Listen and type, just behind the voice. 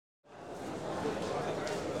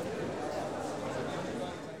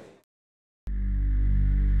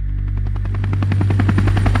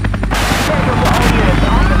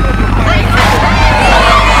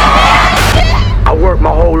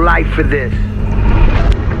for this.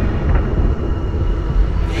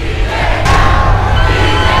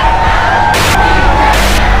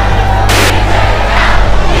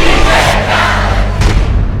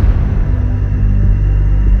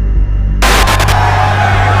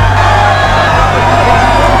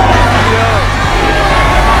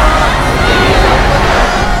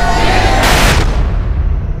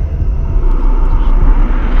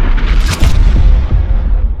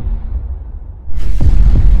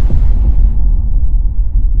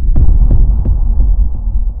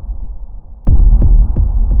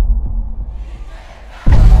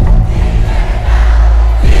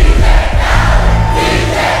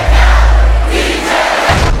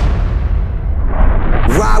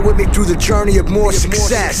 Through the journey of more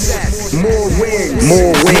success, more wins,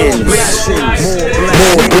 more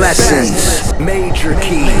blessings. Major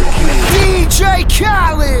Key. DJ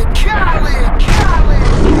Khaled.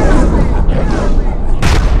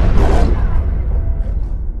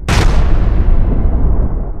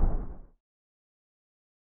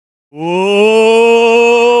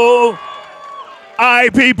 Whoa. All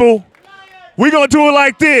right, people. We're going to do it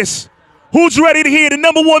like this. Who's ready to hear the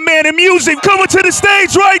 #1 man in music coming to the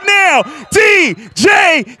stage right now?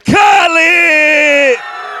 DJ Khaled!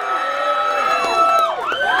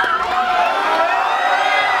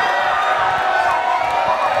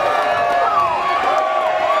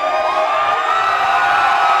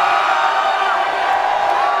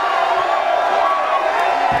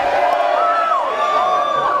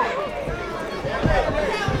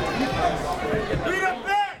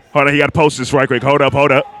 Hold on, he got to post this right quick. Hold up.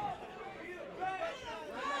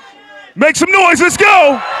 Make some noise, let's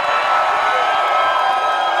go!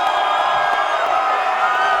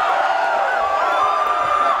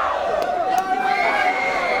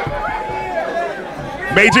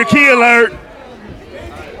 Major Key alert!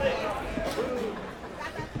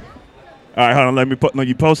 All right, hold on, let me put, no,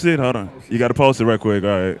 you post it? Hold on. You gotta post it right quick, all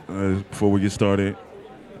right, before we get started.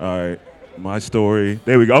 All right, my story.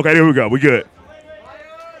 There we go, okay, there we go, we good.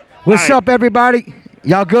 What's up, everybody?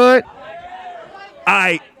 Y'all good? All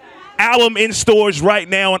right. Album in stores right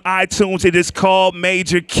now on iTunes. It is called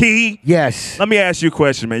Major Key. Yes. Let me ask you a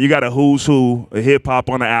question, man. You got a who's who of hip hop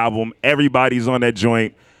on the album. Everybody's on that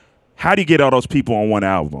joint. How do you get all those people on one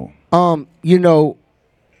album? You know,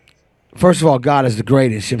 first of all, God is the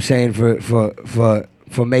greatest. You know what I'm saying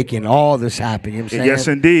for making all this happen. You know what I'm saying? Yes,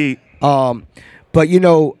 indeed. But you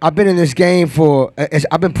know, I've been in this game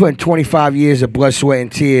I've been putting 25 years of blood, sweat,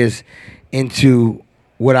 and tears into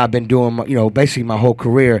what I've been doing, you know, basically my whole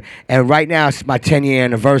career. And right now it's my 10-year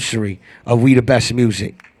anniversary of We the Best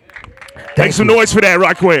Music. Make some noise for that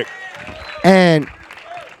right quick. And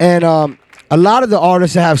a lot of the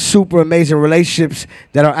artists that have super amazing relationships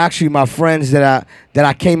that are actually my friends that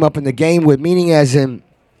I came up in the game with, meaning as in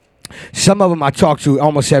some of them I talk to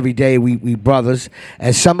almost every day, we brothers,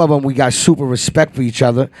 and some of them we got super respect for each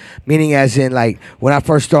other, meaning as in like when I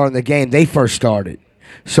first started in the game, they first started.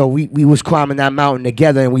 So we was climbing that mountain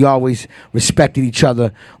together, and we always respected each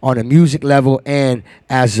other on a music level and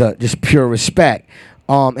as just pure respect.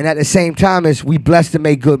 And at the same time, as we blessed to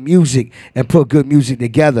make good music and put good music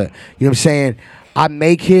together. You know what I'm saying? I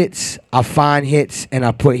make hits, I find hits, and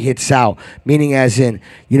I put hits out. Meaning as in,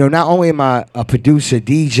 you know, not only am I a producer,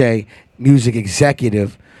 DJ, music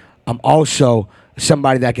executive, I'm also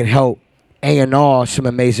somebody that can help A&R some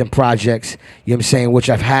amazing projects, you know what I'm saying, which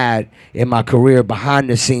I've had in my career behind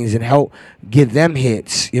the scenes and help give them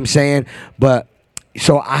hits, you know what I'm saying? But,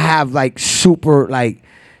 so I have like super like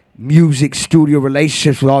music studio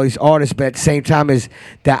relationships with all these artists, but at the same time is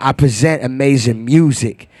that I present amazing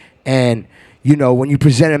music. And, you know, when you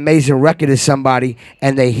present an amazing record to somebody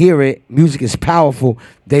and they hear it, music is powerful,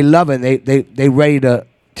 they love it, they ready to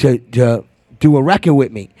do a record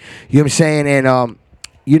with me, you know what I'm saying? And,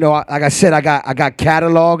 you know, like I said, I got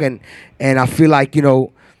catalog, and I feel like, you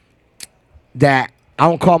know, that I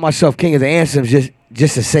don't call myself king of the anthems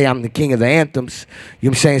just to say I'm the king of the anthems. You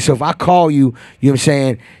know what I'm saying? So if I call you, you know what I'm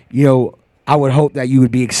saying, you know, I would hope that you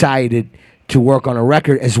would be excited to work on a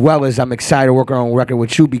record, as well as I'm excited to work on a record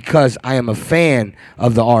with you because I am a fan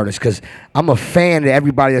of the artist, because I'm a fan of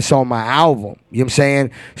everybody that's on my album. You know what I'm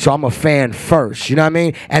saying? So I'm a fan first, you know what I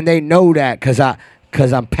mean? And they know that because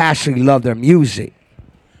I'm passionately love their music.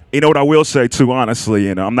 You know what I will say, too, honestly,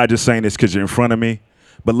 and I'm not just saying this because you're in front of me,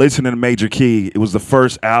 but listening to Major Key, it was the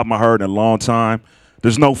first album I heard in a long time.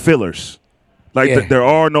 There's no fillers. Like, there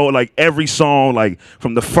are no, like, every song, like,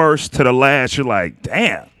 from the first to the last, you're like,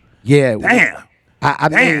 damn. Yeah. Damn.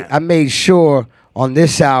 I made sure on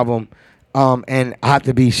this album, and I have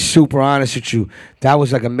to be super honest with you, that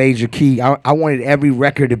was like a major key. I wanted every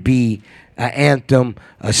record to be an anthem,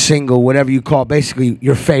 a single, whatever you call it, basically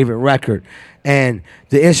your favorite record. And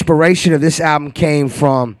the inspiration of this album came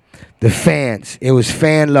from the fans. It was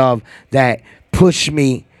fan love that pushed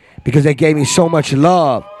me because they gave me so much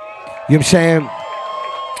love. You know what I'm saying?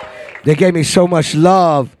 They gave me so much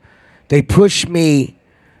love. They pushed me.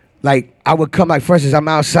 Like, I would come, like, for instance, I'm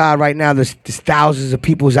outside right now. There's thousands of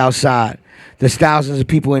people's outside. There's thousands of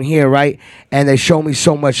people in here, right? And they show me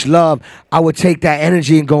so much love. I would take that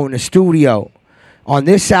energy and go in the studio. On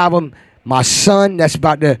this album, my son that's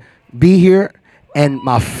about to be here and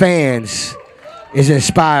my fans is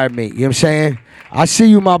inspired me. You know what I'm saying? I see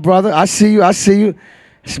you, my brother. I see you.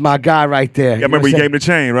 It's my guy right there. Yeah, I remember he gave me the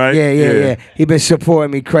chain, right? Yeah. He been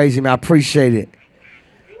supporting me crazy, man. I appreciate it.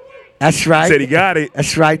 That's right. Said he got it.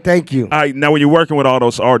 That's right. Thank you. All right, now when you're working with all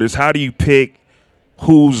those artists, how do you pick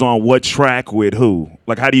who's on what track with who?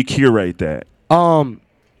 Like, how do you curate that?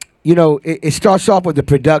 You know, it starts off with the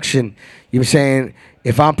production. You know what I'm saying?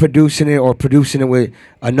 If I'm producing it or producing it with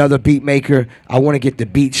another beat maker, I want to get the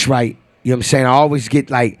beats right. You know what I'm saying? I always get,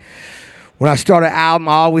 like, when I start an album,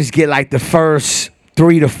 I always get, like, the first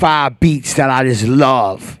 3 to 5 beats that I just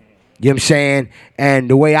love. You know what I'm saying? And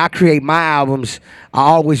the way I create my albums, I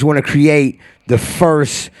always want to create the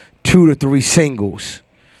first 2 to 3 singles.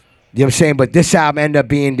 You know what I'm saying? But this album ended up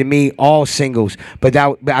being, to me, all singles. But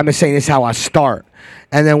I'm just saying this is how I start.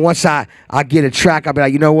 And then once I get a track, I'll be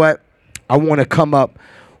like, you know what? I want to come up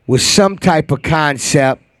with some type of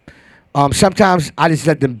concept. Sometimes I just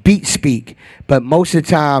let the beat speak. But most of the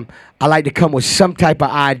time, I like to come with some type of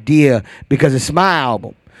idea because it's my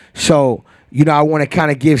album. So, you know, I want to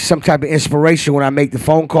kind of give some type of inspiration when I make the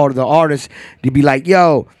phone call to the artist to be like,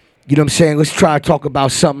 yo, you know what I'm saying? Let's try to talk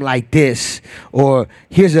about something like this. Or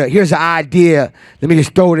here's an idea. Let me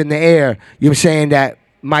just throw it in the air. You know what I'm saying? That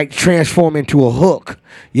might transform into a hook.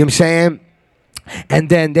 You know what I'm saying? And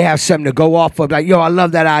then they have something to go off of, like, yo, I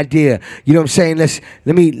love that idea. You know what I'm saying?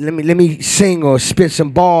 Let me sing or spit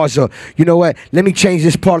some bars, or you know what? Let me change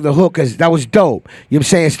this part of the hook because that was dope. You know what I'm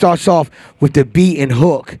saying? It starts off with the beat and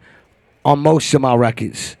hook on most of my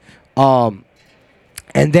records. And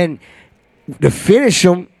then to finish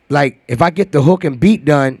them, like, if I get the hook and beat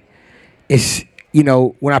done, it's, you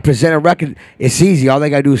know, when I present a record, it's easy. All they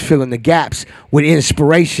got to do is fill in the gaps with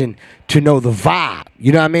inspiration to know the vibe.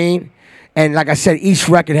 You know what I mean? And like I said, each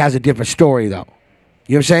record has a different story, though.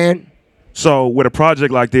 You know what I'm saying? So with a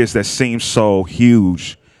project like this that seems so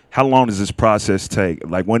huge, how long does this process take?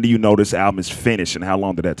 Like, when do you know this album is finished, and how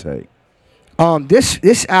long did that take?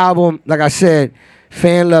 This album, like I said,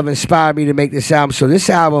 fan love inspired me to make this album. So this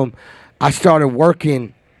album, I started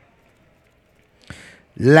working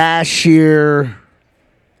last year,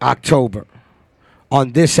 October,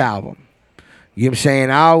 on this album. You know what I'm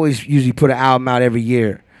saying? I always usually put an album out every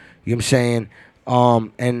year. You know what I'm saying?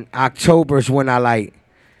 And October is when I'm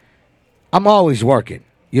always working.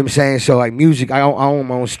 You know what I'm saying? So, like, music, I own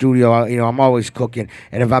my own studio. I'm always cooking.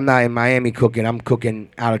 And if I'm not in Miami cooking, I'm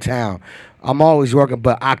cooking out of town. I'm always working.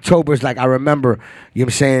 But October is like, I remember, you know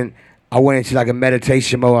what I'm saying? I went into like a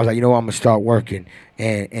meditation mode. I was like, you know what? I'm going to start working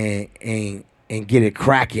and get it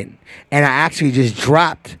cracking. And I actually just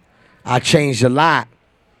dropped. I changed a lot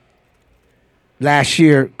last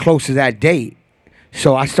year close to that date.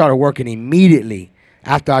 So I started working immediately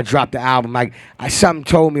after I dropped the album. Like, something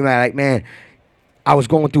told me, man, I was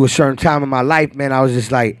going through a certain time in my life, man. I was just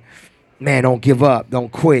like, man, don't give up, don't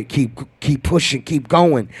quit, keep pushing, keep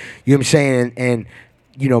going. You know what I'm saying? And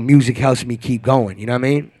you know, music helps me keep going. You know what I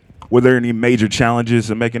mean? Were there any major challenges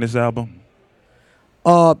in making this album?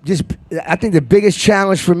 I think the biggest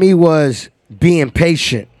challenge for me was being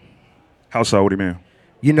patient. How so? What do you mean?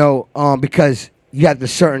 You know, because you have the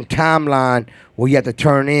certain timeline where you have to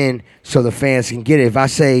turn in so the fans can get it. If I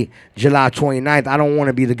say July 29th, I don't want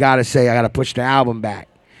to be the guy to say I got to push the album back.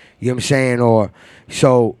 You know what I'm saying? Or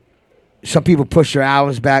so some people push their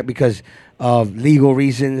albums back because of legal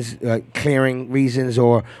reasons, clearing reasons,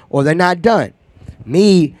 or they're not done.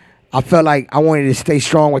 Me, I felt like I wanted to stay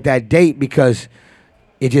strong with that date because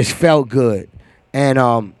it just felt good.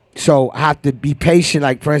 And so I have to be patient.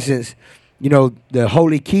 Like, for instance, you know, the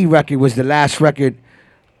Holy Key record was the last record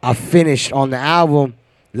I finished on the album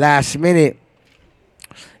last minute,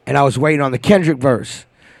 and I was waiting on the Kendrick verse.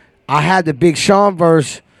 I had the Big Sean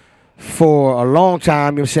verse for a long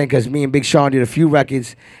time, you know what I'm saying, because me and Big Sean did a few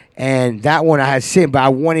records, and that one I had sent, but I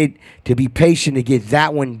wanted to be patient to get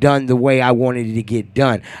that one done the way I wanted it to get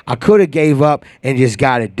done. I could have gave up and just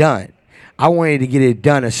got it done. I wanted to get it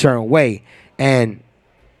done a certain way, and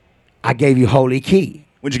I gave you Holy Key.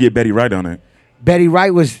 When'd you get Betty Wright on it? Betty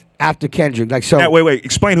Wright was after Kendrick. Like, so. Now, wait.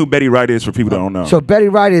 Explain who Betty Wright is for people that don't know. So Betty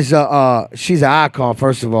Wright is she's an icon,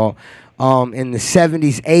 first of all. in the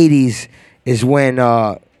 70s, 80s is when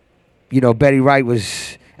Betty Wright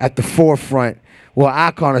was at the forefront. Well,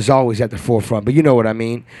 Icon is always at the forefront, but you know what I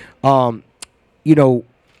mean.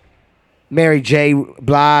 Mary J.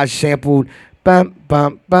 Blige sampled bum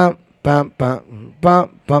bum bum bum bum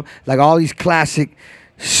bum bum, like all these classic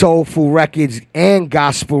soulful records and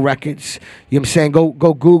gospel records. You know what I'm saying? Go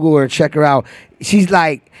Google her and check her out. She's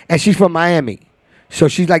from Miami. So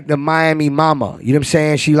she's like the Miami mama. You know what I'm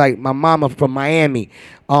saying? She like my mama from Miami.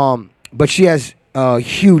 But she has a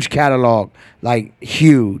huge catalog, like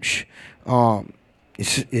huge.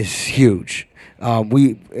 It's huge.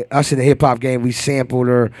 Us in the hip hop game, we sampled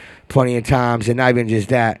her plenty of times, and not even just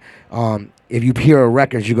that. If you hear her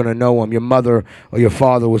records, you're gonna know them. Your mother or your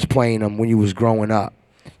father was playing them when you was growing up.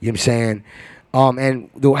 You know what I'm saying? And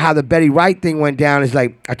how the Betty Wright thing went down is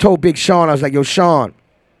like, I told Big Sean, I was like, yo, Sean,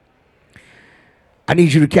 I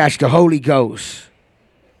need you to catch the Holy Ghost.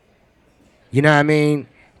 You know what I mean?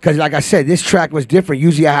 Because like I said, this track was different.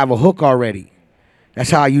 Usually I have a hook already. That's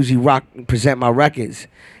how I usually present my records.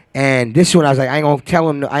 And this one I was like, I ain't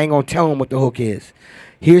gonna tell him what the hook is.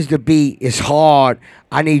 Here's the beat, it's hard.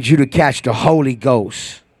 I need you to catch the Holy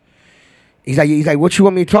Ghost. He's like, what you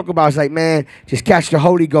want me to talk about? I was like, man, just catch the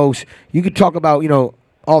Holy Ghost. You can talk about,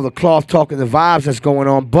 all the cloth talk and the vibes that's going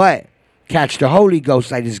on, but catch the Holy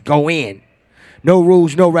Ghost, like just go in. No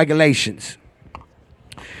rules, no regulations.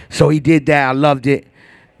 So he did that. I loved it.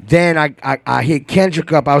 Then I hit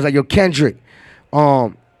Kendrick up. I was like, yo, Kendrick,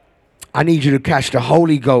 I need you to catch the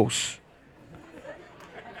Holy Ghost.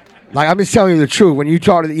 Like, I'm just telling you the truth. When you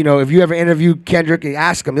talk to, if you ever interview Kendrick and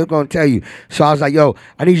ask him, he'll go and tell you. So I was like, yo,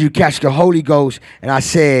 I need you to catch the Holy Ghost. And I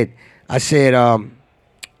said,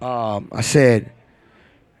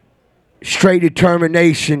 straight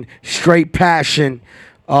determination, straight passion,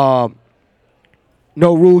 no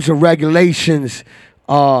rules or regulations,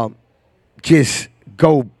 just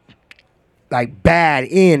go like bad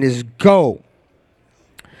in is go.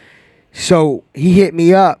 So he hit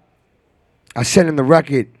me up. I sent him the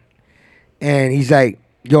record, and he's like,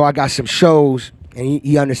 yo, I got some shows, and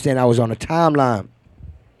he understand I was on a timeline.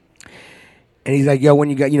 And he's like, yo, when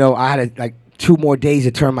you got, I had like 2 more days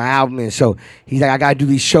to turn my album in. So he's like, I gotta do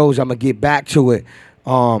these shows, I'm gonna get back to it.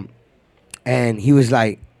 And he was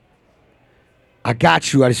like, I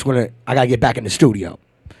got you, I gotta get back in the studio.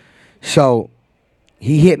 So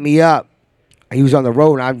he hit me up. He was on the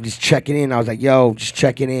road, and I'm just checking in. I was like, yo, just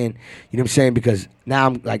checking in. You know what I'm saying? Because now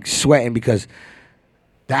I'm like sweating because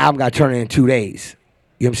the album got turned in 2 days.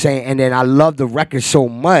 You know what I'm saying? And then I love the record so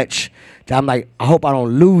much that I'm like, I hope I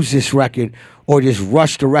don't lose this record or just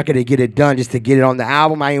rush the record to get it done just to get it on the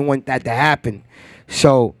album. I didn't want that to happen.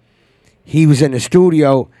 So he was in the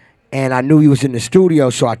studio, and I knew he was in the studio,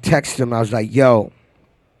 so I texted him. I was like, yo,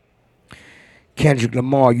 Kendrick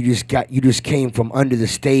Lamar, you just came from under the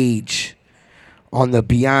stage on the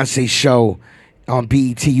Beyonce show on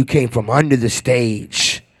BET. You came from under the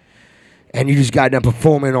stage, and you just got done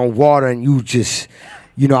performing on water, and you just,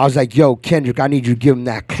 I was like, yo, Kendrick, I need you to give him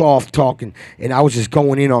that cloth talk, and I was just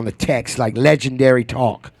going in on the text, like legendary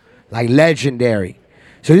talk, like legendary.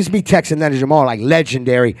 So this is me texting Leonard Jamal, like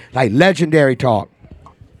legendary talk.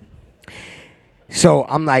 So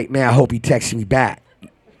I'm like, man, I hope he texts me back.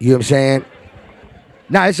 You know what I'm saying?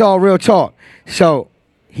 Nah, it's all real talk. So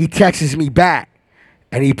he texts me back,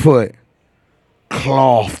 and he put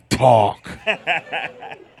cloth talk.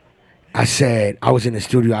 I said, I was in the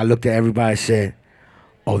studio, I looked at everybody and said,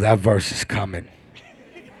 oh, that verse is coming.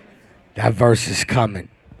 That verse is coming.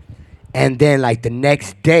 And then like the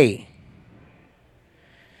next day,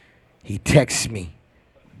 he texts me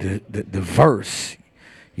the verse.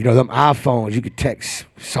 Them iPhones, you could text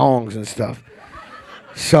songs and stuff.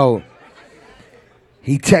 So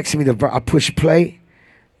he texted me the verse. I push play.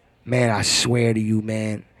 Man, I swear to you,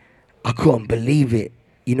 man, I couldn't believe it.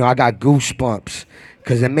 I got goosebumps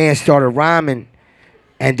because the man started rhyming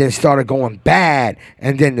and then started going bad.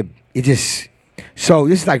 And then so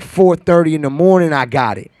this is like 4:30 in the morning, I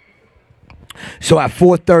got it. So at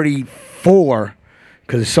 4:34,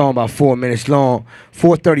 because the song about 4 minutes long,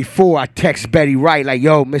 4:34, I text Betty Wright, like,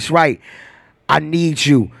 yo, Miss Wright, I need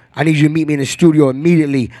you to meet me in the studio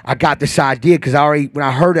immediately. I got this idea because when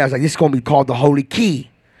I heard it, I was like, this is going to be called The Holy Key.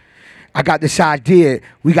 I got this idea.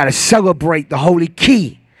 We got to celebrate the Holy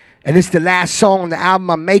Key. And it's the last song on the album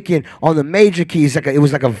I'm making on the major keys. It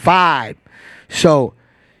was like a vibe. So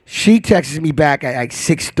she texts me back at like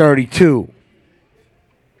 6:32.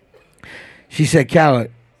 She said,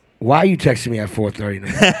 Khaled, why are you texting me at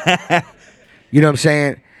 4:30? You know what I'm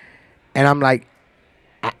saying? And I'm like,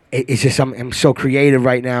 it's just I'm so creative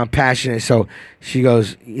right now. I'm passionate. So she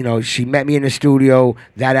goes, she met me in the studio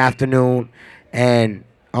that afternoon, and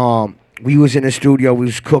we was in the studio. We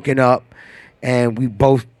was cooking up, and we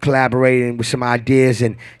both collaborating with some ideas.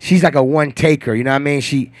 And she's like a one taker. You know what I mean?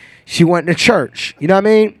 She went to church. You know what I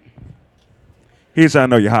mean? Here's how I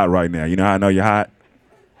know you're hot right now. You know how I know you're hot?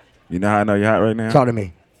 You know how I know you're hot right now? Talk to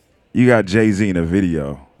me. You got Jay-Z in a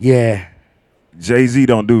video. Yeah. Jay-Z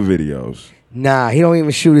don't do videos. Nah, he don't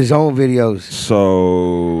even shoot his own videos.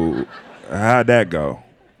 So how'd that go?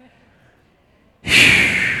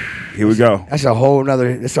 Here we go. That's a whole nother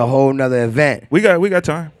event. We got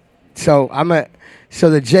time. So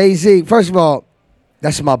the Jay-Z, first of all,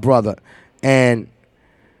 that's my brother. And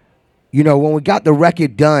when we got the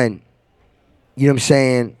record done, you know what I'm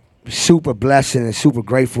saying, super blessed and super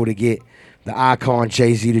grateful to get the icon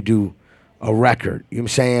Jay-Z to do a record. You know what I'm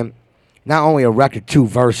saying? Not only a record, 2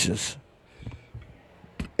 verses.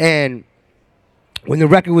 And when the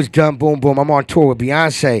record was done, boom, boom, I'm on tour with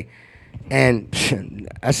Beyonce. And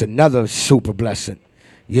that's another super blessing.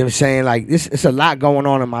 You know what I'm saying? Like, it's a lot going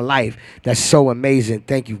on in my life that's so amazing.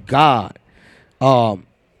 Thank you, God.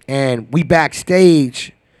 And we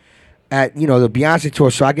backstage at, the Beyonce tour,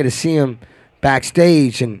 so I get to see him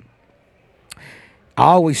backstage, and I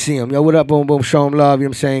always see him. Yo, what up, boom, boom, show him love, you know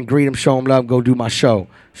what I'm saying? Greet him, show him love, go do my show.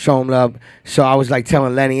 Show him love. So I was like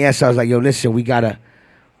telling Lenny S, I was like, yo, listen, we gotta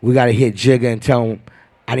hit Jigga and tell him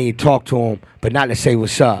I need to talk to him, but not to say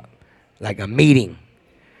what's up. Like a meeting.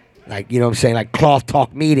 Like, you know what I'm saying? Like cloth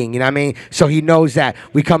talk meeting, you know what I mean? So he knows that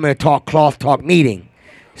we come in to talk cloth talk meeting.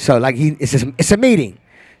 So like it's a meeting.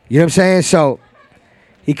 You know what I'm saying? So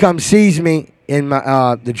he comes, sees me in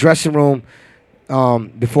my the dressing room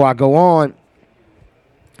before I go on.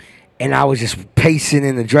 And I was just pacing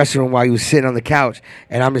in the dressing room while he was sitting on the couch.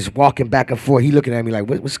 And I'm just walking back and forth. He looking at me like,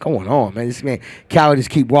 what's going on, man? This man, Cal just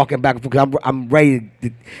keep walking back and forth. Because I'm ready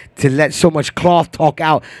to let so much cloth talk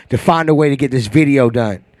out to find a way to get this video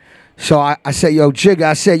done. So I said, yo, Jigga,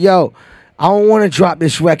 I said, yo, I don't want to drop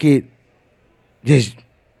this record. Just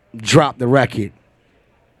drop the record.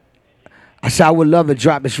 I said, I would love to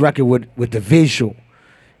drop this record with the visual.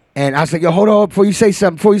 And I was like, yo, hold on, before you say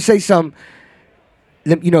something,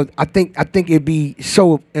 I think it'd be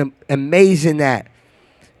so amazing that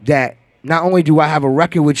not only do I have a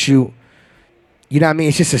record with you, you know what I mean?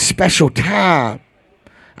 It's just a special time.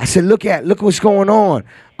 I said, look what's going on.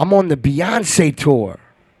 I'm on the Beyonce tour.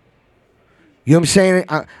 You know what I'm saying?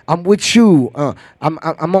 I'm with you.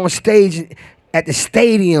 I'm on stage at the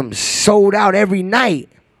stadiums, sold out every night.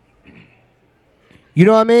 You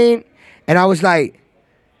know what I mean? And I was like,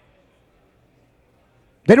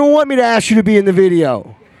 they don't want me to ask you to be in the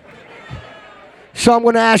video. So I'm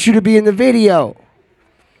going to ask you to be in the video.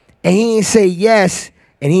 And he didn't say yes,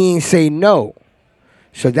 and he didn't say no.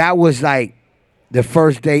 So that was like the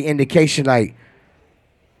first day indication, like,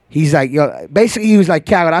 he's like, yo, basically he was like,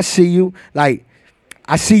 Khaled, I see you. Like,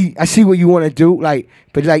 I see what you want to do. Like,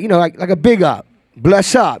 but like, like a big up,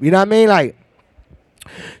 bless up, you know what I mean? Like,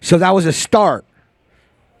 so that was a start.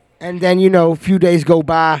 And then, a few days go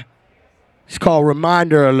by. It's called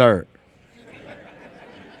Reminder Alert.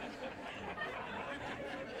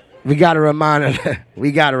 We gotta remind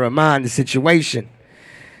the situation.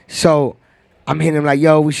 So I'm hitting him like,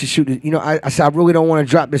 yo, we should shoot it. I said, I really don't want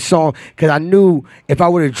to drop this song, because I knew if I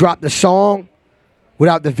would have dropped the song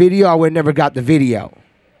without the video, I would have never got the video.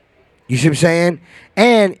 You see what I'm saying?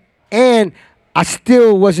 And I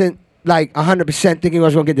still wasn't like 100% thinking I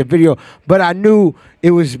was gonna get the video, but I knew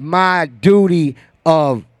it was my duty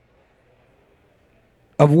of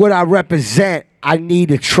what I represent. I need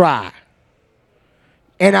to try.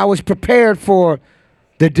 And I was prepared for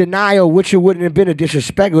the denial, which it wouldn't have been a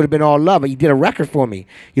disrespect. It would have been all love. He did a record for me.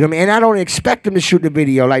 You know what I mean? And I don't expect him to shoot the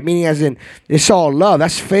video. Like, meaning as in, it's all love.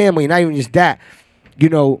 That's family. Not even just that. He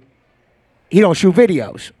don't shoot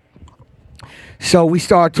videos. So we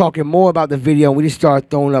started talking more about the video, and we just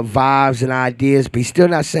started throwing up vibes and ideas. But he's still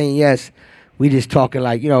not saying yes. We just talking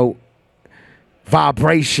like,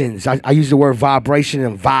 vibrations. I use the word vibration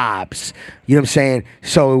and vibes. You know what I'm saying?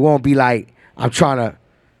 So it won't be like I'm trying to,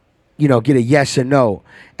 get a yes or no.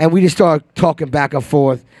 And we just started talking back and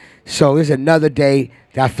forth. So there's another day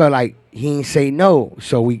that I felt like he didn't say no.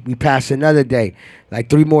 So we passed another day. Like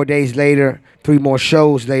 3 more days later, 3 more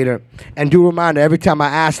shows later. And do reminder, every time I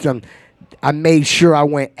asked him, I made sure I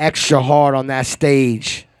went extra hard on that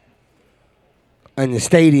stage in the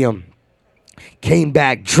stadium. Came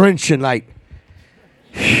back drenching like,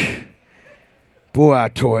 boy, I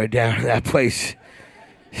tore it down in that place.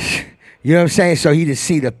 You know what I'm saying? So he just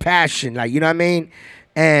see the passion, like, you know what I mean?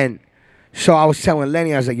 And so I was telling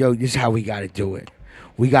Lenny, I was like, yo, this is how we got to do it.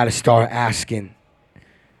 we got to start asking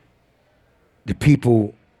the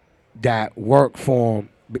people that work for him.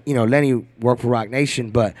 You know, Lenny worked for Rock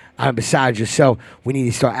Nation, but besides yourself, we need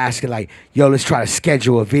to start asking, like, yo, let's try to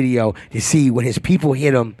schedule a video to see when his people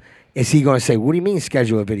hit him, is he going to say, what do you mean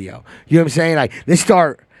schedule a video? You know what I'm saying? Like, let's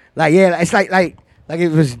start, like, yeah, it's like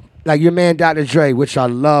it was like your man Dr. Dre, which I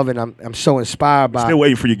love and I'm so inspired by. Still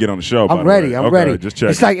waiting for you to get on the show. I'm ready. I'm ready. Just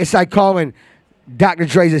check. It's like calling Dr.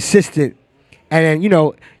 Dre's assistant, and then, you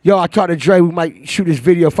know, yo, I talked to Dre, we might shoot this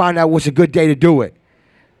video, find out what's a good day to do it.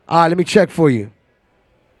 All right, let me check for you.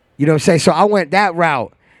 You know what I'm saying? So I went that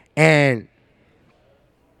route and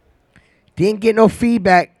didn't get no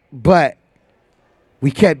feedback, but we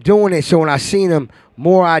kept doing it. So when I seen them,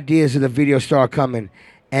 more ideas of the video started coming.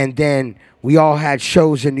 And then we all had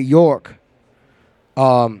shows in New York.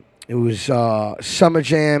 It was Summer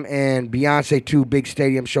Jam and Beyonce, 2 big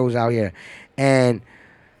stadium shows out here. And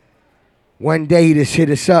one day he just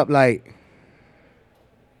hit us up like,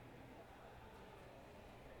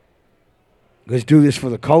 let's do this for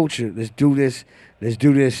the culture. Let's do this. Let's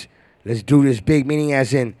do this. Let's do this big. Meaning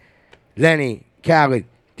as in, Lenny, Khaled,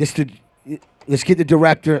 let's get the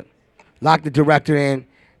director, lock the director in,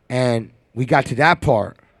 and we got to that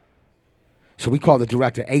part. So we called the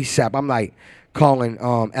director ASAP. I'm like calling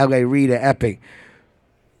L.A. Reid at Epic.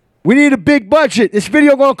 We need a big budget. This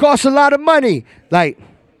video gonna cost a lot of money. Like,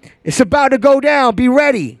 it's about to go down. Be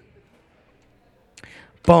ready.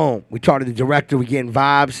 Boom. We talked to the director. We getting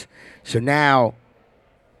vibes. So now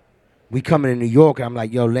we coming to New York, and I'm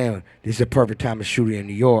like, yo, Len, this is the perfect time to shoot it in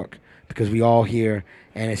New York because we all here,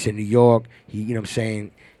 and it's in New York. You know what I'm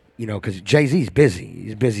saying? You know, because Jay-Z's busy.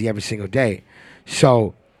 He's busy every single day.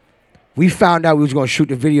 So we found out we was going to shoot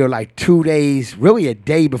the video like 2 days, really a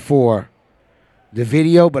day before the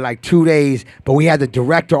video, but like 2 days. But we had the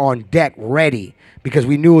director on deck ready because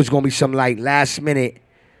we knew it was going to be some like last-minute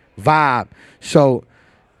vibe. So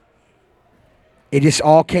it just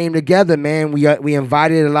all came together, man. We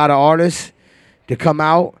invited a lot of artists to come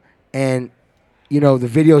out, and, you know, the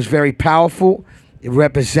video is very powerful. It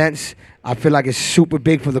represents, I feel like it's super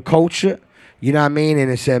big for the culture, you know what I mean?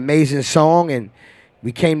 And it's an amazing song, and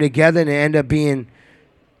we came together, and it ended up being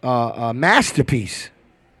a masterpiece.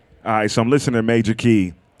 All right, so I'm listening to Major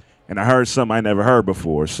Key, and I heard something I never heard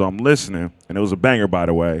before. So I'm listening, and it was a banger, by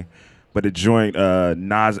the way, but it joined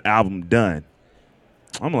Nas' album Done.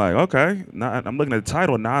 I'm like, okay. I'm looking at the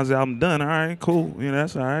title, Nas' album Done. All right, cool. You know,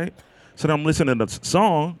 that's all right. So then I'm listening to the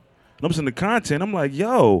song, and I'm listening to content. I'm like,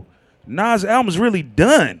 yo, Nas' album is really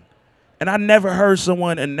done. And I never heard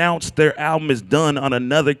someone announce their album is done on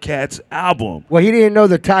another cat's album. Well, he didn't know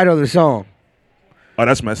the title of the song. Oh,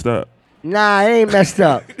 that's messed up. Nah, it ain't messed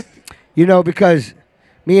up. You know, because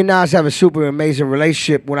me and Nas have a super amazing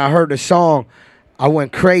relationship. When I heard the song, I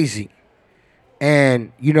went crazy.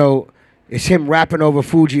 And, you know, it's him rapping over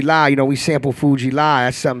Fuji La. You know, we sample Fuji La.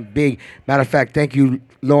 That's something big. Matter of fact, thank you,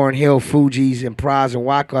 Lauryn Hill, Fugees, and Pras and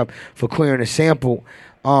Wyclef for clearing the sample.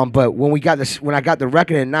 But when I got the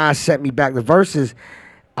record and Nas sent me back the verses,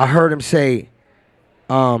 I heard him say,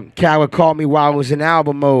 Khaled called me while I was in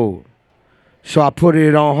album mode. So I put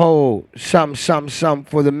it on hold. Something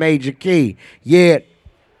for the Major Key. Yeah,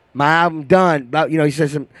 my album done. You know, he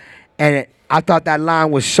said some, and I thought that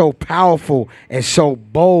line was so powerful and so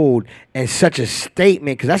bold and such a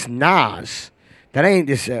statement, because that's Nas. That ain't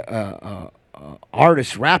just a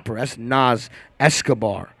artist rapper. That's Nas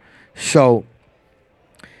Escobar. So,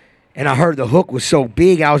 and I heard the hook was so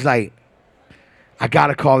big, I was like, I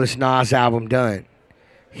gotta call this Nas album Done.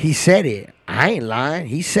 He said it. I ain't lying.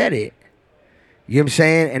 He said it. You know what I'm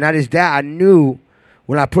saying? And that is that. I knew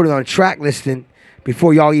when I put it on track listing,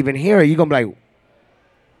 before y'all even hear it, you're gonna be like,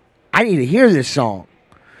 I need to hear this song.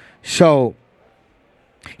 So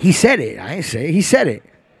he said it. I ain't say it. He said it.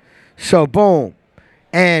 So boom.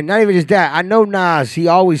 And not even just that. I know Nas, he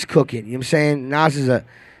always cooking. You know what I'm saying? Nas is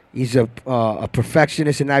he's a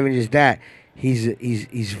perfectionist, and not even just that.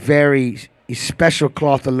 He's special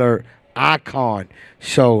cloth alert icon.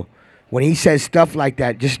 So when he says stuff like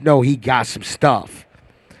that, just know he got some stuff.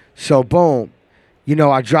 So boom. You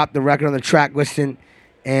know, I dropped the record on the track listing.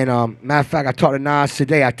 And matter of fact, I talked to Nas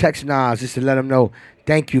today. I text Nas just to let him know,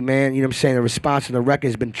 thank you, man. You know what I'm saying? The response to the record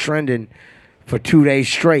has been trending for 2 days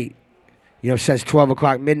straight. You know, since 12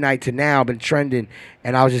 o'clock midnight to now, been trending.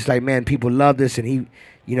 And I was just like, man, people love this. And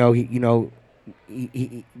we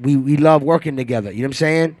love working together. You know what I'm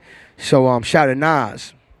saying? So shout out to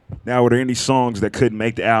Nas. Now, were there any songs that couldn't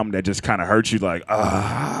make the album that just kind of hurt you, like,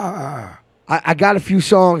 I got a few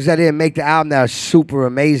songs that didn't make the album that are super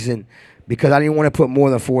amazing, because I didn't want to put more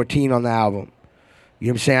than 14 on the album. You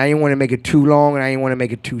know what I'm saying? I didn't want to make it too long, and I didn't want to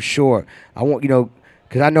make it too short. I want, you know,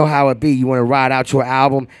 Because I know how it be. You want to ride out to an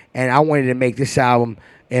album, and I wanted to make this album,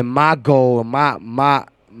 and my goal and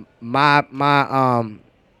my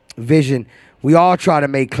vision, we all try to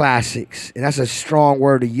make classics, and that's a strong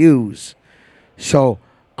word to use. So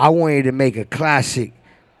I wanted to make a classic,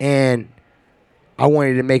 and I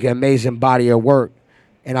wanted to make an amazing body of work,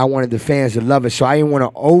 and I wanted the fans to love it. So I didn't want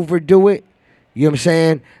to overdo it, you know what I'm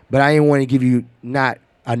saying? But I didn't want to give you not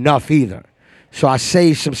enough either. So I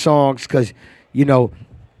saved some songs because, you know,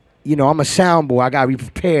 I'm a sound boy. I got to be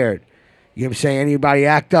prepared. You know what I'm saying? Anybody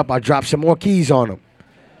act up, I drop some more keys on them.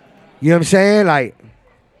 You know what I'm saying? Like,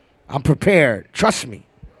 I'm prepared. Trust me.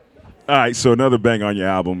 All right, so another banger on your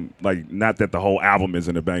album, like not that the whole album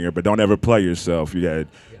isn't a banger, but Don't Ever Play Yourself. You had,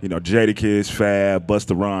 Jadakiss, Fab,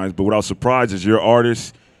 Busta Rhymes, but what I was surprised is your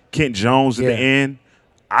artist, Kent Jones, at the end.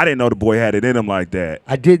 I didn't know the boy had it in him like that.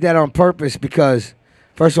 I did that on purpose because,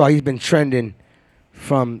 first of all, he's been trending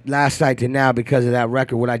from last night to now because of that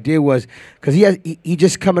record. What I did was, because he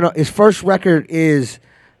just coming up, his first record is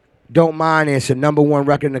Don't Mind, and it's a #1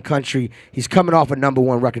 record in the country. He's coming off a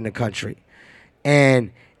 #1 record in the country.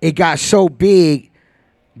 And it got so big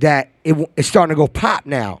that it's starting to go pop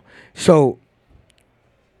now. So,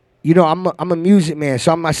 I'm a music man,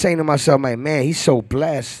 so I'm not saying to myself, like, man, he's so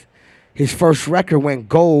blessed. His first record went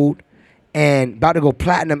gold and about to go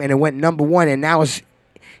platinum, and it went #1, and now it's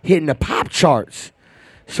hitting the pop charts.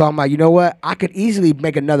 So I'm like, you know what? I could easily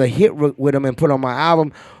make another hit with him and put on my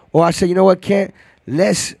album. Or I said, you know what, Kent?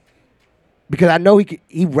 Because I know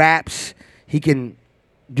he raps, he can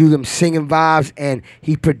do them singing vibes, and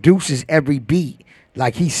he produces every beat.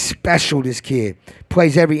 Like, he's special, this kid.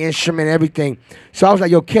 Plays every instrument, everything. So I was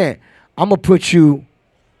like, yo, Kent, I'm going to put you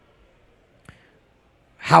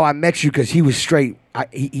how I met you, because he was straight.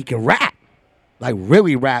 He can rap, like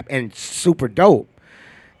really rap, and super dope.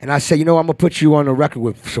 And I said, I'm going to put you on the record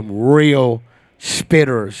with some real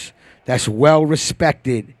spitters that's well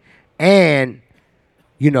respected, and,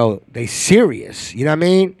 they serious. You know what I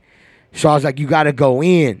mean? So I was like, you got to go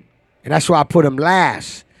in. And that's why I put him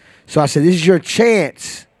last. So I said, this is your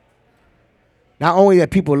chance. Not only that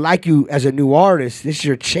people like you as a new artist, this is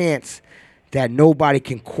your chance that nobody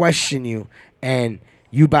can question you, and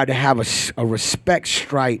you about to have a respect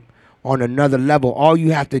stripe on another level. All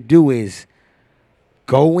you have to do is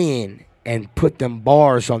go in and put them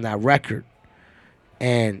bars on that record.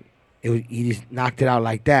 And he just knocked it out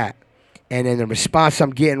like that. And then the response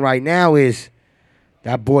I'm getting right now is,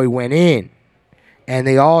 that boy went in. And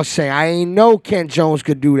they all say, I ain't know Kent Jones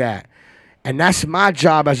could do that. And that's my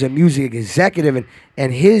job as a music executive,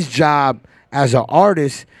 and his job as an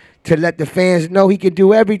artist to let the fans know he can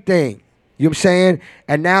do everything. You know what I'm saying?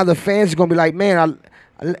 And now the fans are going to be like, man,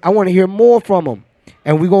 I want to hear more from him.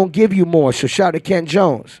 And we're going to give you more. So shout out to Kent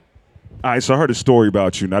Jones. All right, so I heard a story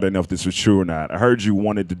about you. Not enough if this was true or not. I heard you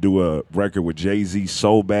wanted to do a record with Jay-Z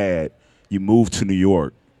so bad you moved to New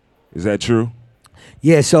York. Is that true?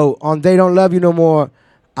 Yeah, so on They Don't Love You No More,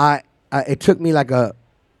 it took me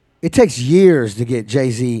it takes years to get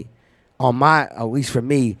Jay-Z on at least for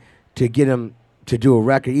me, to get him to do a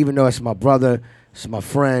record, even though it's my brother, it's my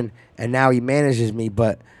friend, and now he manages me.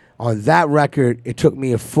 But on that record, it took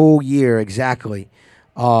me a full year exactly.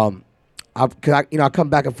 I come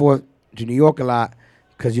back and forth to New York a lot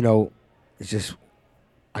because, it's just,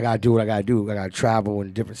 I got to do what I got to do. I got to travel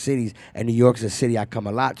in different cities, and New York's a city I come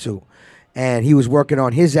a lot to. And he was working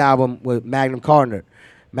on his album with Magnum Carter.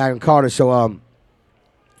 So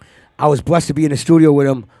I was blessed to be in the studio with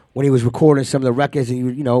him when he was recording some of the records,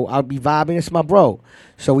 and I'll be vibing. It's my bro.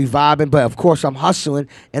 So we vibing, but of course I'm hustling,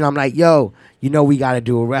 and I'm like, yo, we got to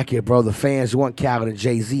do a record, bro. The fans want Khaled and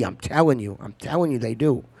Jay-Z. I'm telling you they do.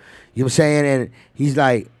 You know what I'm saying? And he's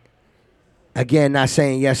like, again, not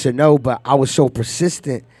saying yes or no, but I was so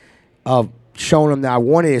persistent of showing him that I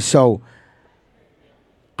wanted it. So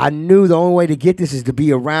I knew the only way to get this is to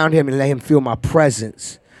be around him and let him feel my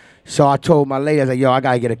presence. So I told my lady, I was like, yo, I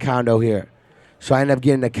got to get a condo here. So I ended up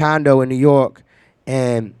getting a condo in New York,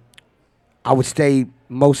 and I would stay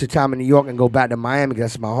most of the time in New York and go back to Miami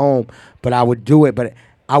because that's my home. But I would do it. But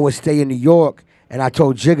I would stay in New York, and I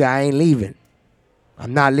told Jigga I ain't leaving.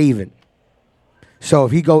 I'm not leaving. So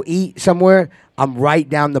if he go eat somewhere, I'm right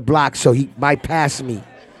down the block, so he might pass me.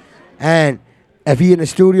 And if he in the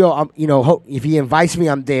studio, if he invites me,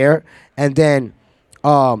 I'm there. And then,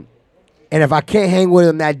 and if I can't hang with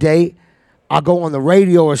him that day, I'll go on the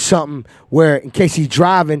radio or something where, in case he's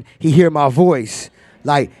driving, he hear my voice.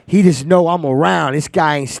 Like, he just know I'm around. This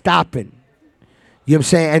guy ain't stopping. You know what I'm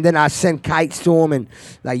saying? And then I send kites to him and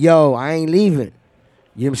like, yo, I ain't leaving.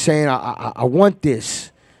 You know what I'm saying? I want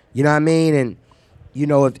this. You know what I mean? And,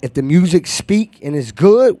 if the music speak and it's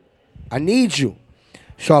good, I need you.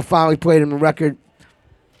 So I finally played him the record,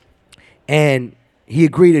 and he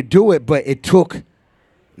agreed to do it, but it took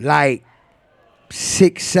like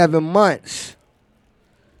 6-7 months.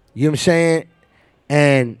 You know what I'm saying?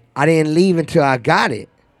 And I didn't leave until I got it.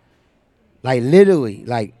 Like literally,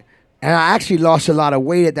 like, and I actually lost a lot of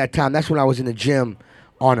weight at that time. That's when I was in the gym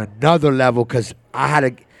on another level because I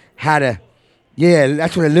had a, yeah,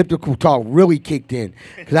 that's when elliptical talk really kicked in.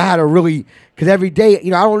 Because I had a really, because every day, I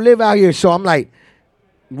don't live out here, so I'm like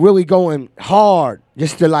really going hard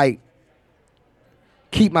just to like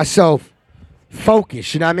keep myself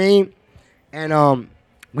focused, you know what I mean? And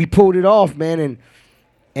we pulled it off, man,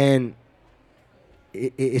 and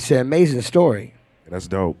it's an amazing story. That's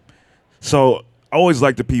dope. So I always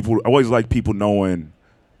like people knowing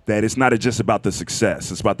that it's not just about the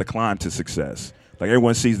success. It's about the climb to success. Like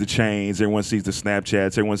everyone sees the chains, everyone sees the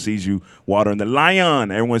Snapchats, everyone sees you watering the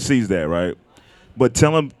lion. Everyone sees that, right? But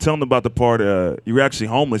tell them about the part you were actually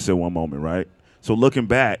homeless at one moment, right? So looking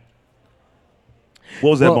back,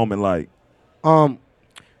 what was that moment like?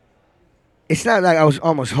 It's not like I was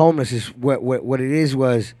almost homeless. It's what it is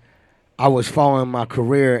was I was following my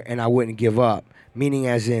career and I wouldn't give up. Meaning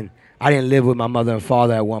as in I didn't live with my mother and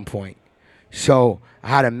father at one point. So I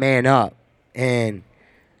had to man up. And,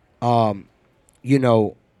 there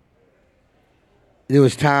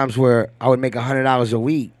was times where I would make $100 a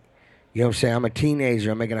week. You know what I'm saying? I'm a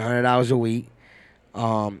teenager. I'm making $100 a week.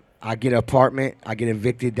 I get an apartment. I get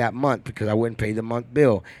evicted that month because I wouldn't pay the month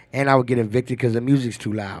bill. And I would get evicted because the music's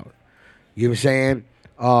too loud. You know what I'm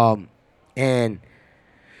saying? And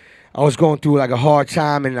I was going through like a hard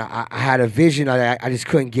time, and I had a vision. I just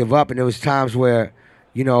couldn't give up. And there was times where,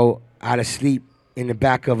 I had to sleep in the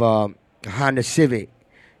back of a Honda Civic.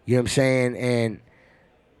 You know what I'm saying? And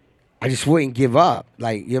I just wouldn't give up.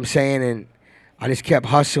 Like, you know what I'm saying? And I just kept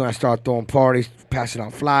hustling. I started throwing parties, passing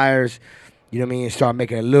out flyers. You know what I mean? And started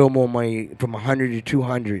making a little more money from 100 to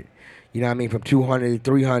 200. You know what I mean? From 200 to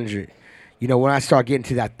 300. When I start getting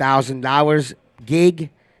to that $1,000 gig,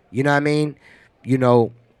 you know what I mean?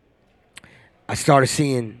 I started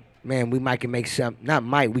seeing, man, we might can make some, not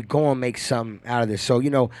might, we go and make something out of this. So,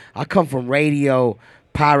 I come from radio,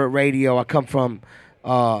 pirate radio. I come from,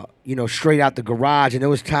 straight out the garage. And there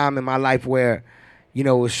was time in my life where, it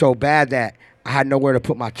was so bad that I had nowhere to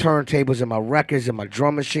put my turntables and my records and my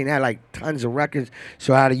drum machine. I had like tons of records.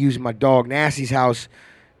 So I had to use my dog Nasty's house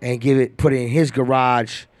and put it in his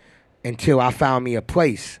garage until I found me a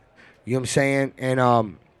place. You know what I'm saying? And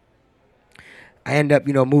I end up,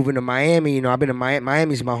 moving to Miami. I've been in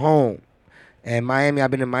Miami's my home. And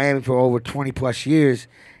I've been in Miami for over 20 plus years.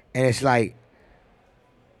 And it's like,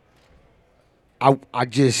 I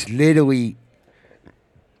just literally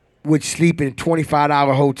would sleep in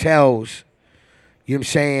 $25 hotels, you know what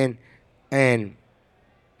I'm saying, and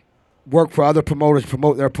work for other promoters,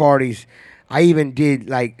 promote their parties. I even did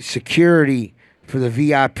like security for the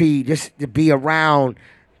VIP just to be around,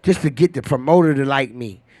 just to get the promoter to like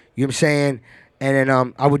me, you know what I'm saying? And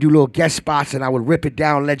then I would do little guest spots and I would rip it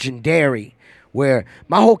down legendary, where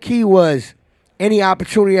my whole key was any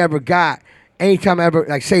opportunity I ever got, anytime I ever,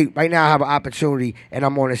 like say right now I have an opportunity and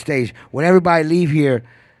I'm on the stage. When everybody leave here,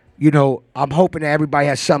 I'm hoping that everybody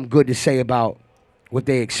has something good to say about what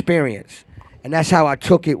they experienced. And that's how I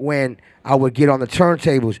took it when I would get on the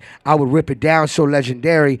turntables. I would rip it down so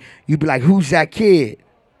legendary, you'd be like, who's that kid?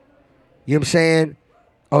 You know what I'm saying?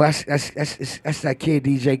 Oh, that's that kid,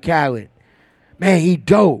 DJ Khaled. Man, he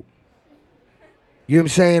dope. You know what I'm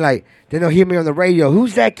saying? Like, then they'll hear me on the radio.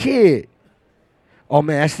 Who's that kid? Oh,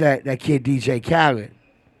 man, that's that kid, DJ Khaled.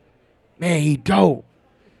 Man, he dope.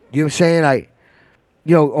 You know what I'm saying? Like,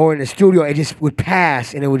 or in the studio, it just would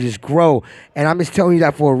pass and it would just grow. And I'm just telling you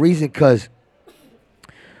that for a reason, because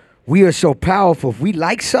we are so powerful. If we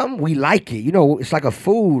like something, we like it. It's like a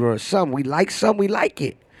food or something. We like something, we like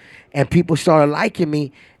it. And people started liking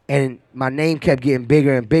me, and my name kept getting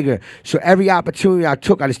bigger and bigger. So every opportunity I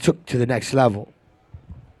took, I just took to the next level.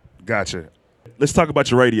 Gotcha. Let's talk about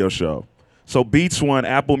your radio show. So Beats One,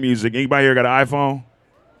 Apple Music. Anybody here got an iPhone?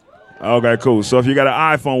 Okay, cool. So if you got an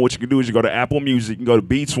iPhone, what you can do is you go to Apple Music, you can go to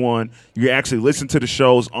Beats One. You can actually listen to the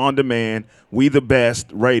shows on demand. We the Best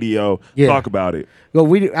Radio. Yeah. Talk about it. Well,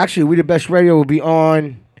 We the Best Radio will be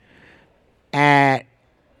on in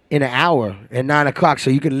an hour at 9 o'clock. So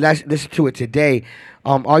you can listen to it today.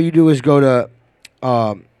 All you do is go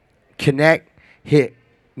to Connect, hit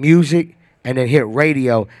Music, and then hit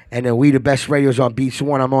Radio. And then We the Best Radio is on Beats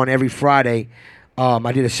One. I'm on every Friday.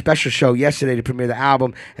 I did a special show yesterday to premiere the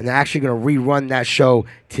album, and they're actually going to rerun that show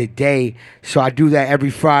today. So I do that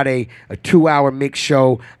every Friday, a 2-hour mix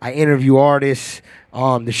show. I interview artists.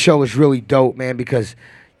 The show is really dope, man, because,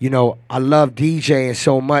 I love DJing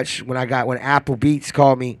so much. When Apple Beats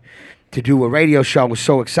called me to do a radio show, I was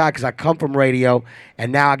so excited because I come from radio,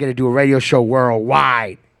 and now I get to do a radio show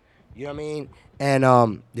worldwide. You know what I mean?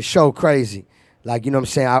 And the show crazy. Like, you know what I'm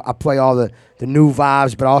saying? I play all the new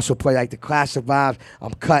vibes, but I also play like the classic vibes.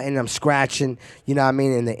 I'm cutting, I'm scratching, you know what I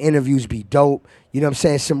mean? And the interviews be dope. You know what I'm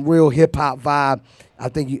saying? Some real hip-hop vibe.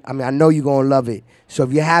 I know you're going to love it. So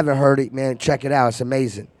if you haven't heard it, man, check it out. It's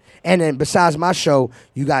amazing. And then besides my show,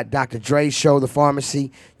 you got Dr. Dre's show, The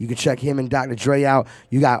Pharmacy. You can check him and Dr. Dre out.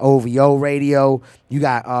 You got OVO Radio. You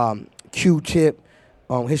got Q-Tip.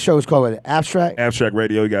 His show is called Abstract. Abstract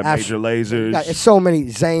Radio. You got Major Lasers. It's so many.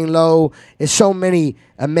 Zane Lowe. It's so many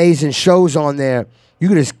amazing shows on there. You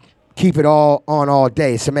can just keep it all on all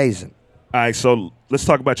day. It's amazing. All right, so let's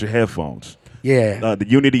talk about your headphones. Yeah. The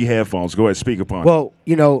Unity headphones. Go ahead, speak upon it. Well,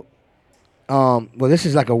 this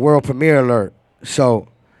is like a world premiere alert. So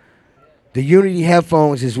the Unity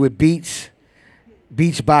headphones is with Beats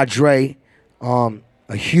by Dre. A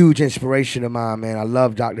huge inspiration of mine, man. I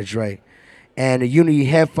love Dr. Dre. And the Unity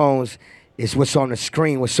headphones is what's on the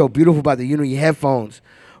screen. What's so beautiful about the Unity headphones,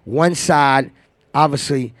 one side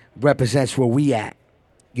obviously represents where we at.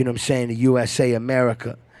 You know what I'm saying? The USA,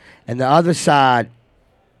 America. And the other side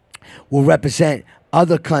will represent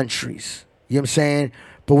other countries. You know what I'm saying?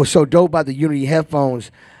 But what's so dope about the Unity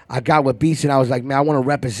headphones, I got with Beats and I was like, man, I want to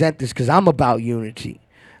represent this because I'm about unity.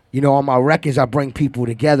 On my records, I bring people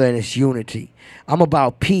together and it's unity. I'm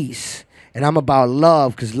about peace. And I'm about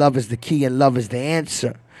love because love is the key and love is the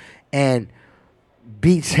answer. And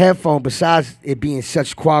Beats headphone, besides it being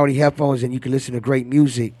such quality headphones and you can listen to great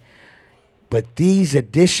music, but these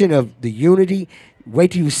edition of the Unity,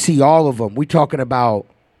 wait till you see all of them. We're talking about,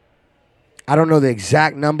 I don't know the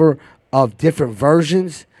exact number of different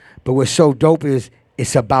versions, but what's so dope is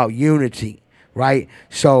it's about unity, right?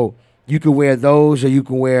 So you can wear those or you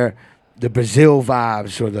can wear the Brazil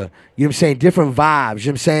vibes or you know what I'm saying, different vibes, you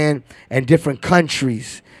know what I'm saying, and different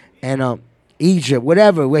countries, and Egypt,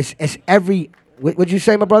 whatever. It's every, what'd you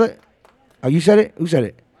say, my brother? Oh, you said it? Who said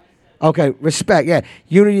it? Okay, respect, yeah.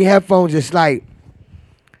 Unity headphones, it's like,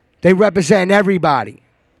 they represent everybody.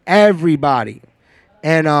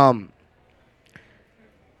 And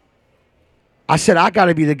I said, I got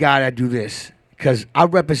to be the guy that do this because I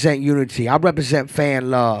represent unity. I represent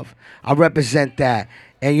fan love. I represent that.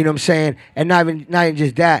 And you know what I'm saying? And not even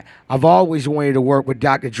just that. I've always wanted to work with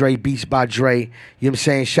Dr. Dre, Beats by Dre. You know what I'm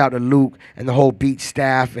saying? Shout to Luke and the whole Beat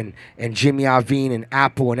staff and Jimmy Iovine and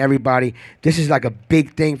Apple and everybody. This is like a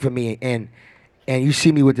big thing for me. And you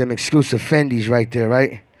see me with them exclusive Fendis right there,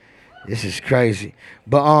 right? This is crazy.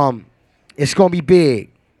 But it's going to be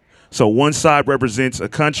big. So one side represents a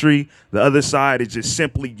country. The other side is just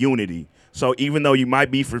simply unity. So even though you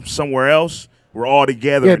might be from somewhere else, we're all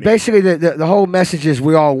together. Yeah, basically the whole message is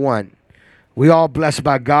we all one. We all blessed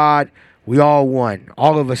by God. We all one.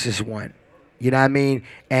 All of us is one. You know what I mean?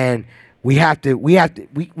 And we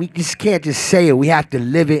just can't just say it. We have to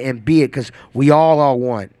live it and be it because we all are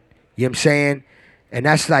one. You know what I'm saying? And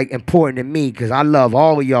that's like important to me because I love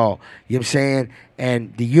all of y'all. You know what I'm saying?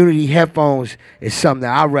 And the Unity headphones is something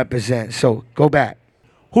that I represent. So go back.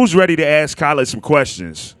 Who's ready to ask Khaled some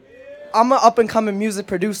questions? I'm an up-and-coming music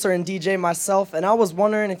producer and DJ myself, and I was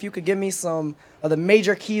wondering if you could give me some of the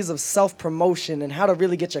major keys of self-promotion and how to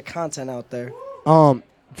really get your content out there.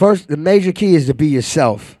 First, the major key is to be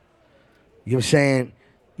yourself. You know what I'm saying?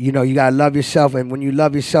 You got to love yourself, and when you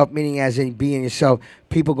love yourself, meaning as in being yourself,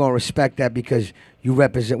 people going to respect that because you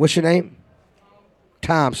represent. What's your name?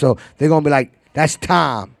 Tom. So they're going to be like, that's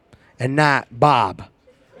Tom and not Bob.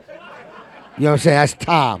 You know what I'm saying? That's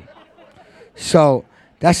Tom. So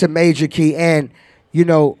that's a major key. And, you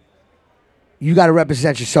got to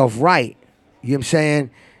represent yourself right. You know what I'm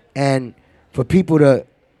saying? And for people to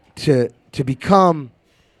become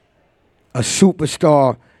a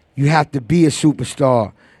superstar, you have to be a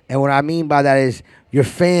superstar. And what I mean by that is your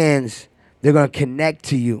fans, they're going to connect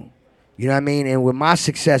to you. You know what I mean? And with my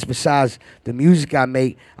success, besides the music I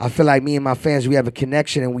make, I feel like me and my fans, we have a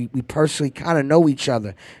connection and we personally kind of know each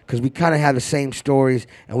other because we kind of have the same stories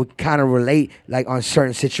and we kind of relate like on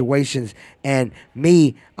certain situations. And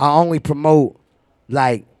me, I only promote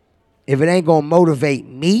like if it ain't going to motivate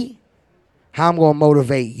me, how I'm going to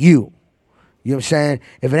motivate you. You know what I'm saying?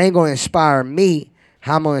 If it ain't going to inspire me,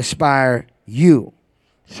 how I'm going to inspire you.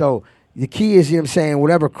 So the key is, you know what I'm saying,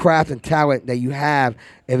 whatever craft and talent that you have,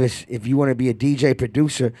 if you want to be a DJ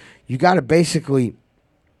producer, you got to basically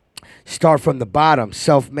start from the bottom,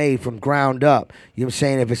 self-made, from ground up. You know what I'm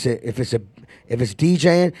saying? If it's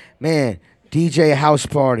DJing, man, DJ a house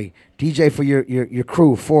party, DJ for your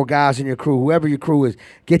crew, 4 guys in your crew, whoever your crew is,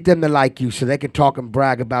 get them to like you so they can talk and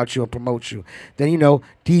brag about you and promote you. Then,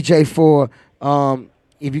 DJ for,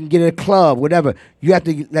 if you can get in a club, whatever, you have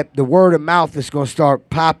to let the word of mouth is going to start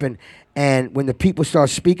popping. And when the people start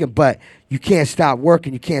speaking, but you can't stop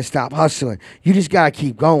working, you can't stop hustling. You just got to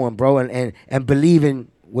keep going, bro, and believe in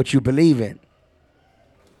what you believe in.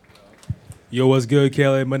 Yo, what's good,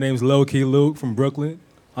 Kelly? My name's Low Key Luke from Brooklyn.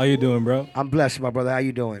 How you doing, bro? I'm blessed, my brother. How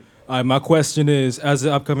you doing? All right, my question is, as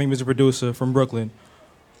an upcoming music producer from Brooklyn,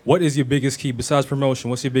 what is your biggest key besides promotion?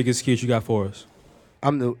 What's your biggest key that you got for us?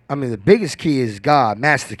 The biggest key is God,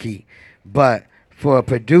 master key. But for a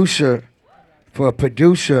producer, you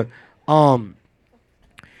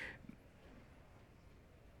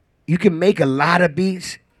can make a lot of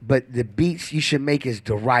beats, but the beats you should make is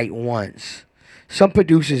the right ones. Some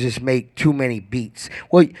producers just make too many beats.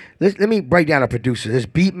 Well, let me break down a producer. There's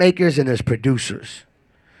beat makers and there's producers.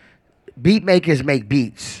 Beat makers make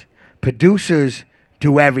beats. Producers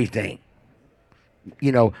do everything.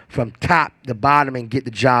 From top to bottom and get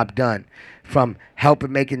the job done. From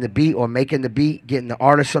helping making the beat or making the beat, getting the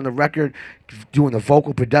artist on the record, doing the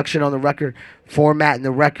vocal production on the record, formatting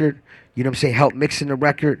the record, help mixing the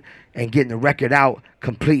record and getting the record out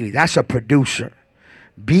completely. That's a producer.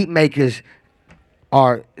 Beat makers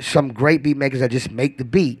are some great beat makers that just make the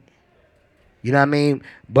beat. You know what I mean?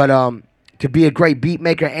 But to be a great beat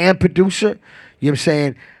maker and producer,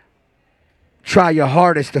 try your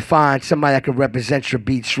hardest to find somebody that can represent your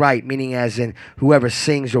beats right, meaning as in whoever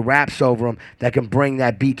sings or raps over them that can bring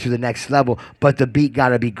that beat to the next level. But the beat got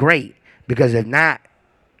to be great, because if not,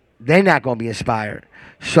 they're not going to be inspired.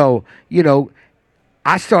 So,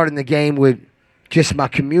 I started in the game with just my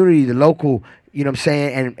community, the local,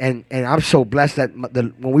 and I'm so blessed that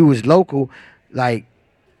when we was local, like,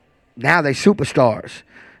 now they superstars.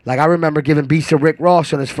 Like, I remember giving beats to Rick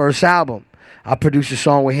Ross on his first album. I produced a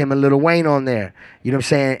song with him and Lil Wayne on there.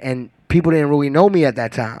 And people didn't really know me at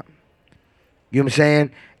that time. You know what I'm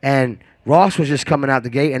saying? And Ross was just coming out the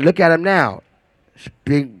gate, and look at him now. It's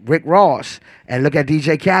big Rick Ross. And look at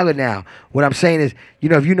DJ Khaled now. What I'm saying is,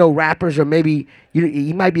 if you know rappers, or maybe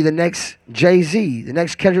he might be the next Jay-Z, the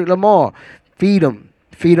next Kendrick Lamar, feed them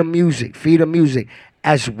music,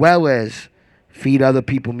 as well as feed other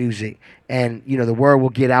people music. And, the word will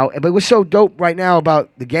get out. But what's so dope right now about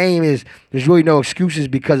the game is there's really no excuses,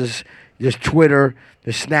 because there's Twitter,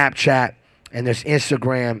 there's Snapchat, and there's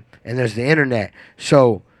Instagram, and there's the internet.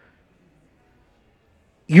 So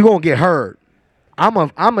you're going to get heard. I'm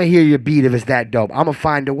going to hear your beat if it's that dope. I'm going to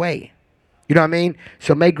find a way. You know what I mean?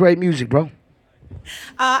 So make great music, bro.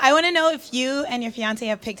 I want to know if you and your fiance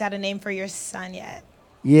have picked out a name for your son yet.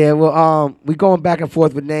 Yeah, well, we going back and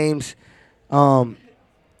forth with names.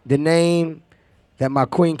 The name that my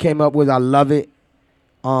queen came up with, I love it.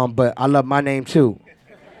 But I love my name too.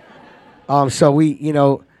 So we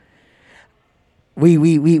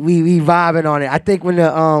vibing on it. I think when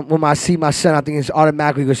I see my son, I think it's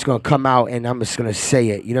automatically just gonna come out, and I'm just gonna say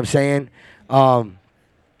it. You know what I'm saying?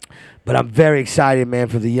 But I'm very excited, man,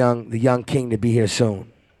 for the young king to be here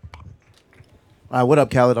soon. What up,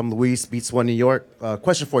 Khaled? I'm Luis, Beats One New York.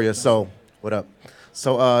 Question for you. So, what up?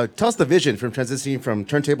 So, tell us the vision from transitioning from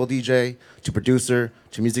turntable DJ to producer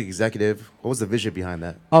to music executive. What was the vision behind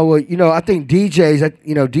that? Oh, well, I think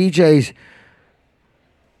DJs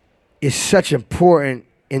is such important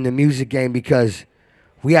in the music game, because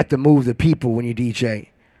we have to move the people when you DJ.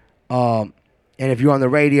 And if you're on the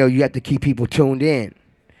radio, you have to keep people tuned in.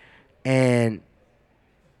 And,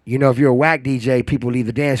 if you're a whack DJ, people leave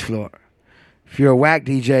the dance floor. If you're a whack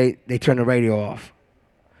DJ, they turn the radio off.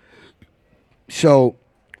 So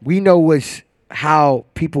we know how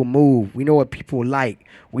people move. We know what people like.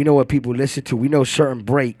 We know what people listen to. We know certain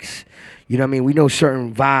breaks. You know what I mean? We know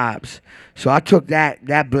certain vibes. So I took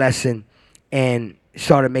that blessing and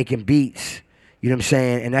started making beats. You know what I'm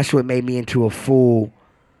saying? And that's what made me into a full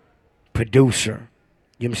producer.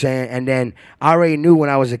 You know what I'm saying? And then I already knew when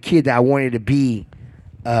I was a kid that I wanted to be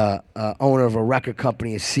owner of a record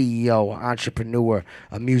company, a CEO, an entrepreneur,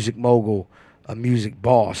 a music mogul, a music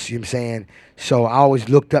boss. You know what I'm saying? So I always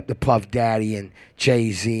looked up to Puff Daddy and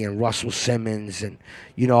Jay-Z and Russell Simmons and,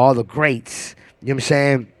 all the greats. You know what I'm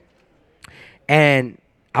saying? And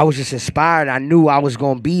I was just inspired. I knew I was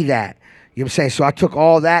going to be that. You know what I'm saying? So I took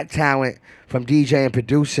all that talent from DJing and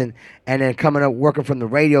producing, and then coming up working from the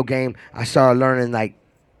radio game, I started learning, like,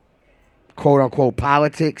 quote unquote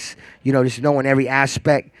politics, just knowing every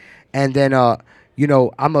aspect. And then I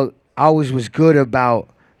always was good about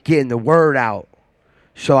getting the word out.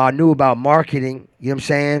 So I knew about marketing, you know what I'm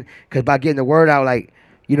saying? Because by getting the word out, like,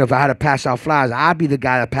 if I had to pass out flyers, I'd be the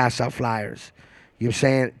guy that pass out flyers. You know what I'm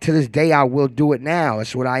saying? To this day, I will do it now.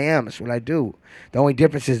 That's what I am. That's what I do. The only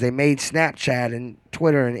difference is they made Snapchat and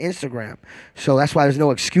Twitter and Instagram. So that's why there's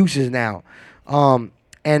no excuses now.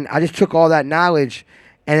 And I just took all that knowledge,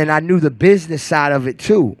 and then I knew the business side of it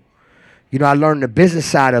too. You know, I learned the business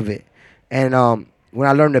side of it. And when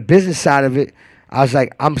I learned the business side of it, I was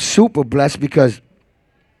like, I'm super blessed because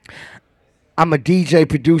I'm a DJ,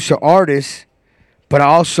 producer, artist, but I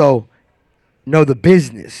also know the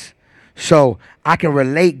business. So I can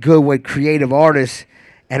relate good with creative artists,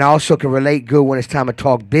 and I also can relate good when it's time to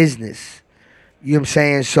talk business. You know what I'm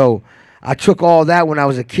saying? So I took all that when I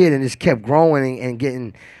was a kid and just kept growing and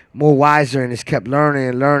getting more wiser, and just kept learning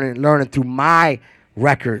and learning through my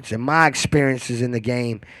records and my experiences in the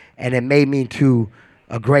game, and it made me to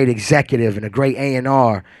a great executive and a great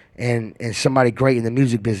A&R and somebody great in the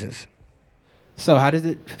music business. So how does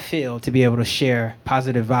it feel to be able to share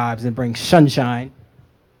positive vibes and bring sunshine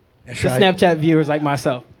to Snapchat viewers like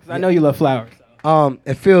myself? 'Cause I know you love flowers.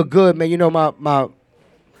 It feels good, man. You know,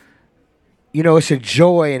 it's a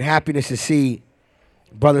joy and happiness to see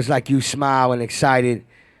brothers like you smile and excited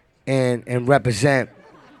and represent.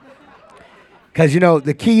 Because,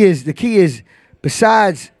 the key is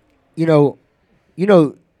besides, the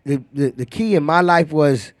key in my life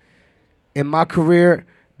was in my career,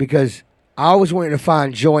 because I always wanted to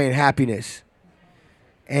find joy and happiness.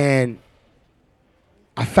 And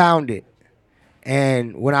I found it.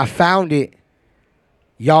 And when I found it,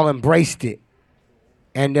 y'all embraced it.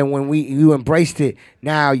 And then when you embraced it,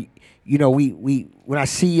 now, we when I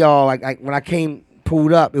see y'all, like when I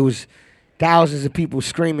pulled up, it was thousands of people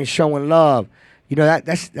screaming, showing love.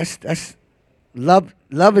 That's love.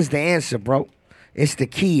 Love is the answer, bro. It's the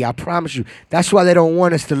key. I promise you. That's why they don't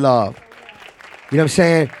want us to love. You know what I'm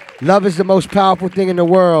saying? Love is the most powerful thing in the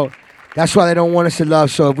world. That's why they don't want us to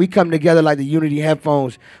love. So if we come together like the Unity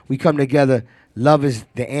headphones, we come together. Love is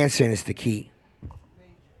the answer and it's the key.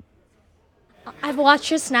 I've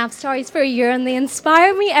watched your Snap stories for a year and they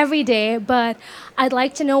inspire me every day, but I'd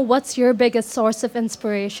like to know, what's your biggest source of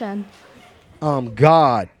inspiration?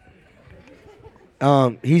 God.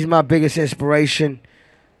 He's my biggest inspiration.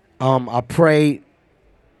 I pray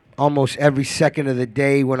almost every second of the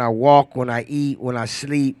day, when I walk, when I eat, when I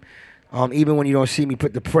sleep. Even when you don't see me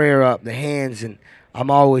put the prayer up, the hands, and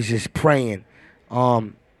I'm always just praying.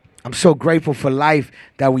 I'm so grateful for life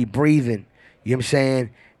that we breathing. You know what I'm saying?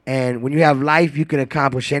 And when you have life, you can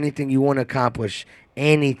accomplish anything you want to accomplish,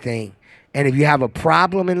 anything. And if you have a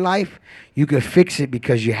problem in life, you can fix it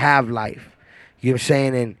because you have life. You know what I'm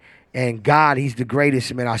saying? And God, he's the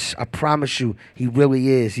greatest, man. I promise you, he really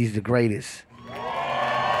is. He's the greatest.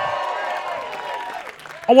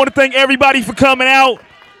 I want to thank everybody for coming out.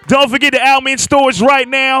 Don't forget the album in stores right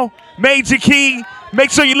now. Major Key. Make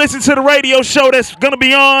sure you listen to the radio show that's going to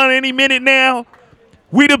be on any minute now.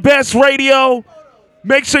 We the best radio.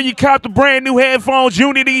 Make sure you cop the brand new headphones,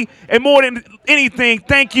 Unity. And more than anything,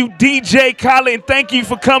 thank you, DJ Khaled, and thank you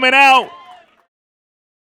for coming out.